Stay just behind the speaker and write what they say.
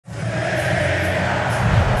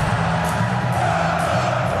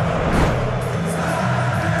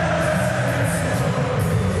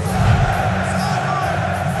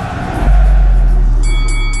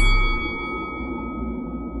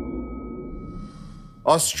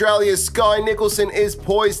Australia's Skye Nicolson is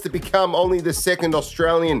poised to become only the second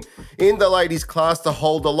Australian in the ladies class to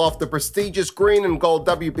hold aloft the prestigious green and gold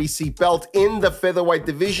WBC belt in the featherweight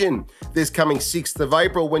division this coming 6th of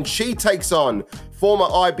April when she takes on former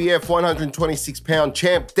IBF 126-pound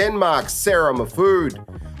champ Denmark's Mahfoud.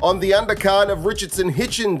 On the undercard of Richardson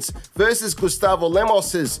Hitchins versus Gustavo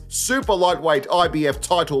Lemos' super lightweight IBF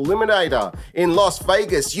title eliminator in Las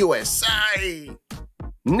Vegas, USA.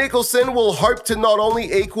 Nicholson will hope to not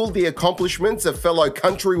only equal the accomplishments of fellow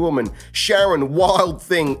countrywoman Sharon "Wild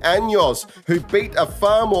Thing" Anyos, who beat a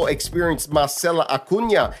far more experienced Marcela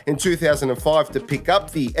Acuna in 2005 to pick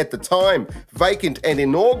up the, at the time, vacant and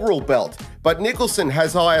inaugural belt, but Nicholson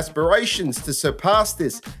has high aspirations to surpass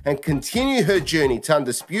this and continue her journey to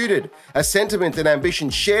undisputed, a sentiment and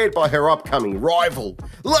ambition shared by her upcoming rival.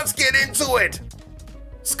 Let's get into it!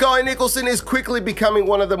 Skye Nicolson is quickly becoming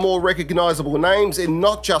one of the more recognisable names in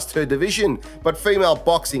not just her division, but female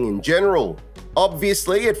boxing in general.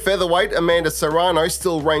 Obviously, at featherweight, Amanda Serrano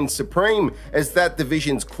still reigns supreme as that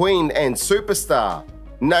division's queen and superstar.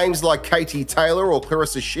 Names like Katie Taylor or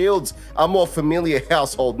Clarissa Shields are more familiar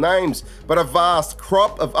household names, but a vast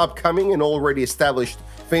crop of upcoming and already established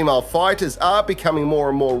female fighters are becoming more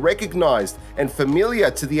and more recognised and familiar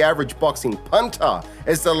to the average boxing punter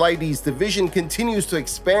as the ladies' division continues to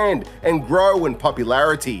expand and grow in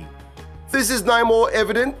popularity. This is no more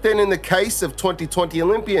evident than in the case of 2020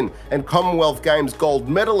 Olympian and Commonwealth Games gold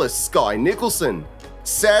medalist Skye Nicolson.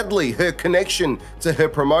 Sadly, her connection to her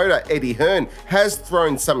promoter Eddie Hearn has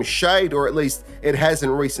thrown some shade, or at least it has in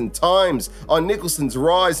recent times, on Nicholson's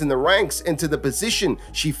rise in the ranks and to the position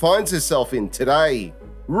she finds herself in today.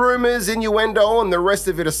 Rumours, innuendo, and the rest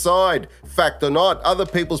of it aside, fact or not, other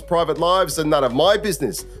people's private lives are none of my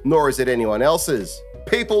business, nor is it anyone else's.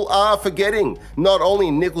 People are forgetting not only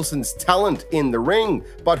Nicholson's talent in the ring,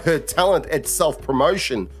 but her talent at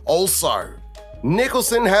self-promotion also.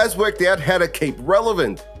 Nicholson has worked out how to keep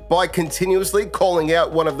relevant by continuously calling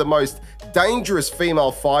out one of the most dangerous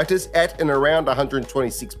female fighters at and around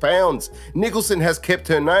 126 pounds. Nicholson has kept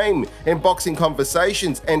her name in boxing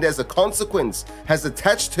conversations and as a consequence has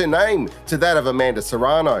attached her name to that of Amanda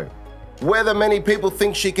Serrano. Whether many people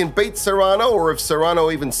think she can beat Serrano or if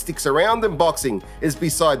Serrano even sticks around in boxing is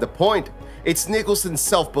beside the point. It's Nicholson's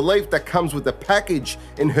self-belief that comes with the package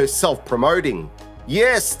in her self-promoting.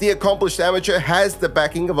 Yes, the accomplished amateur has the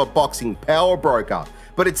backing of a boxing power broker,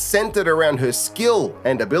 but it's centered around her skill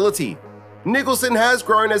and ability. Nicholson has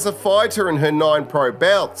grown as a fighter in her 9 pro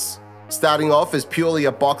bouts. Starting off as purely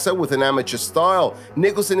a boxer with an amateur style,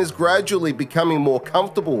 Nicholson is gradually becoming more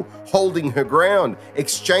comfortable holding her ground,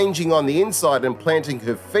 exchanging on the inside and planting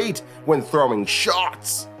her feet when throwing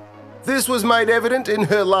shots. This was made evident in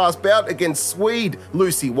her last bout against Swede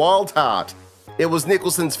Lucy Wildheart. It was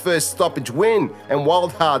Nicholson's first stoppage win and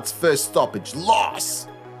Wildheart's first stoppage loss.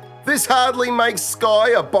 This hardly makes Skye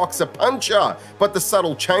a boxer puncher, but the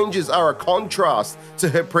subtle changes are a contrast to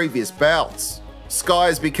her previous bouts. Skye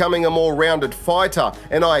is becoming a more rounded fighter,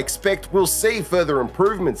 and I expect we'll see further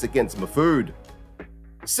improvements against Mahfoud.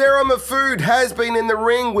 Mahfoud has been in the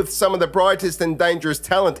ring with some of the brightest and dangerous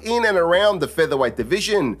talent in and around the featherweight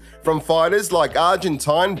division, from fighters like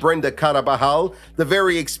Argentine Brenda Carabajal, the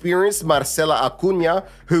very experienced Marcela Acuna,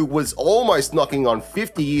 who was almost knocking on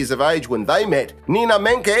 50 years of age when they met, Nina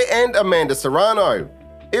Menke and Amanda Serrano.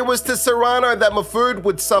 It was to Serrano that Mahfoud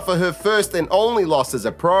would suffer her first and only loss as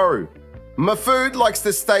a pro. Mahfoud likes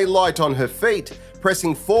to stay light on her feet,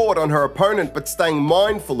 pressing forward on her opponent but staying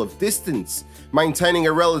mindful of distance, maintaining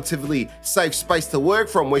a relatively safe space to work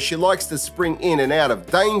from where she likes to spring in and out of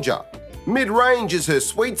danger. Mid-range is her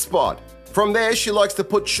sweet spot. From there, she likes to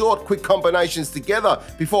put short, quick combinations together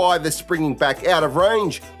before either springing back out of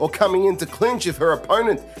range or coming into clinch if her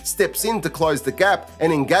opponent steps in to close the gap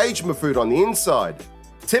and engage Mahfoud on the inside.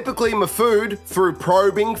 Typically, Mahfoud, through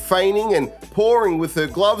probing, feigning, and pouring with her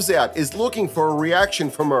gloves out, is looking for a reaction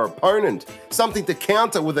from her opponent, something to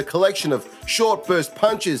counter with a collection of short burst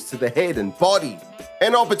punches to the head and body.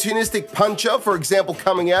 An opportunistic puncher, for example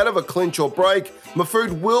coming out of a clinch or break,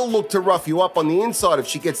 Mahfoud will look to rough you up on the inside if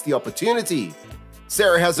she gets the opportunity.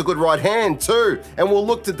 Sarah has a good right hand too, and will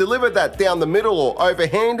look to deliver that down the middle or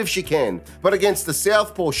overhand if she can, but against the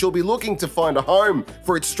southpaw she'll be looking to find a home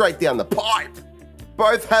for it straight down the pipe.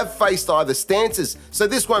 Both have faced either stances, so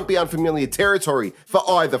this won't be unfamiliar territory for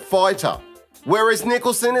either fighter. Whereas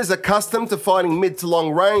Nicholson is accustomed to fighting mid to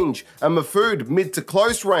long range and Mahfoud mid to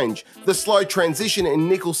close range, the slow transition in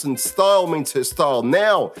Nicholson's style means her style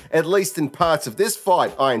now, at least in parts of this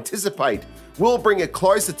fight I anticipate, will bring it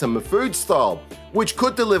closer to Mahfoud's style, which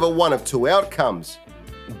could deliver one of two outcomes.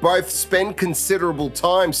 Both spend considerable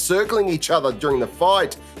time circling each other during the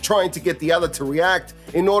fight, trying to get the other to react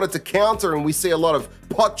in order to counter, and we see a lot of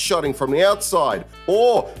pot-shotting from the outside.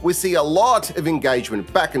 Or we see a lot of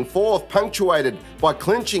engagement back and forth, punctuated by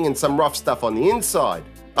clinching and some rough stuff on the inside.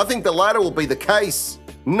 I think the latter will be the case.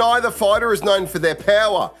 Neither fighter is known for their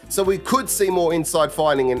power, so we could see more inside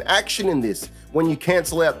fighting and action in this when you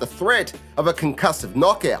cancel out the threat of a concussive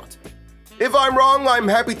knockout. If I'm wrong, I'm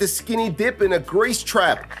happy to skinny dip in a grease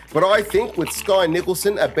trap, but I think with Skye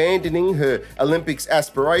Nicolson abandoning her Olympics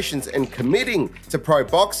aspirations and committing to pro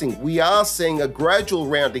boxing, we are seeing a gradual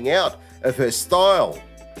rounding out of her style.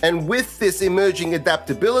 And with this emerging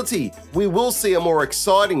adaptability, we will see a more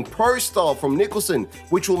exciting pro style from Nicolson,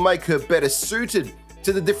 which will make her better suited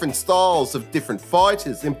to the different styles of different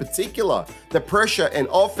fighters, in particular, the pressure and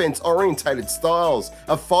offense-orientated styles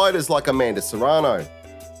of fighters like Amanda Serrano.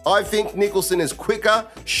 I think Nicolson is quicker,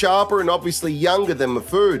 sharper, and obviously younger than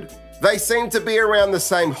Mahfoud. They seem to be around the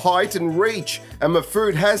same height and reach, and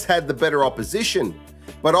Mahfoud has had the better opposition.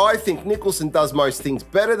 But I think Nicolson does most things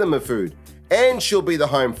better than Mahfoud, and she'll be the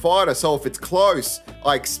home fighter, so if it's close,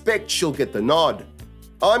 I expect she'll get the nod.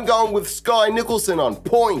 I'm going with Skye Nicolson on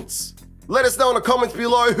points. Let us know in the comments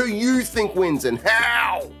below who you think wins and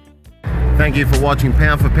how. Thank you for watching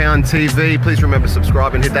P4P TV. Please remember to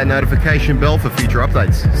subscribe and hit that notification bell for future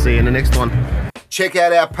updates. See you in the next one. Check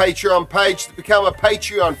out our Patreon page to become a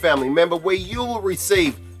Patreon family member where you will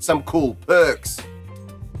receive some cool perks.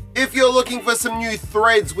 If you're looking for some new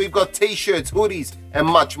threads, we've got t-shirts, hoodies, and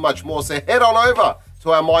much, much more. So head on over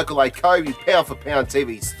to our Akobi P4P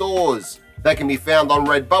TV stores. They can be found on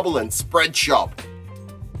Redbubble and Spreadshop.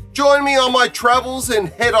 Join me on my travels and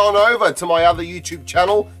head on over to my other YouTube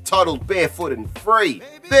channel titled Barefoot and Free.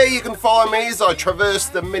 There you can follow me as I traverse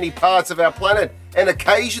the many parts of our planet and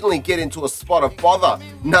occasionally get into a spot of bother.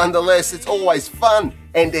 Nonetheless, it's always fun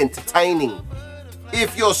and entertaining.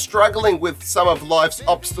 If you're struggling with some of life's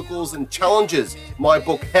obstacles and challenges, my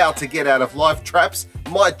book How to Get Out of Life Traps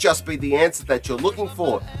might just be the answer that you're looking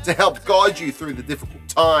for to help guide you through the difficult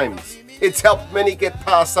times. It's helped many get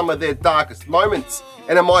past some of their darkest moments,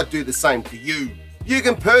 and it might do the same for you. You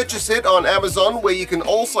can purchase it on Amazon, where you can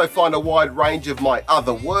also find a wide range of my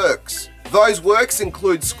other works. Those works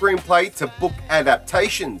include screenplay to book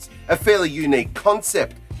adaptations, a fairly unique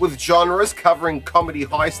concept, with genres covering comedy,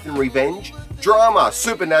 heist and revenge, drama,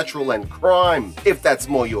 supernatural and crime, if that's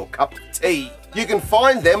more your cup of tea. You can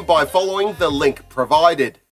find them by following the link provided.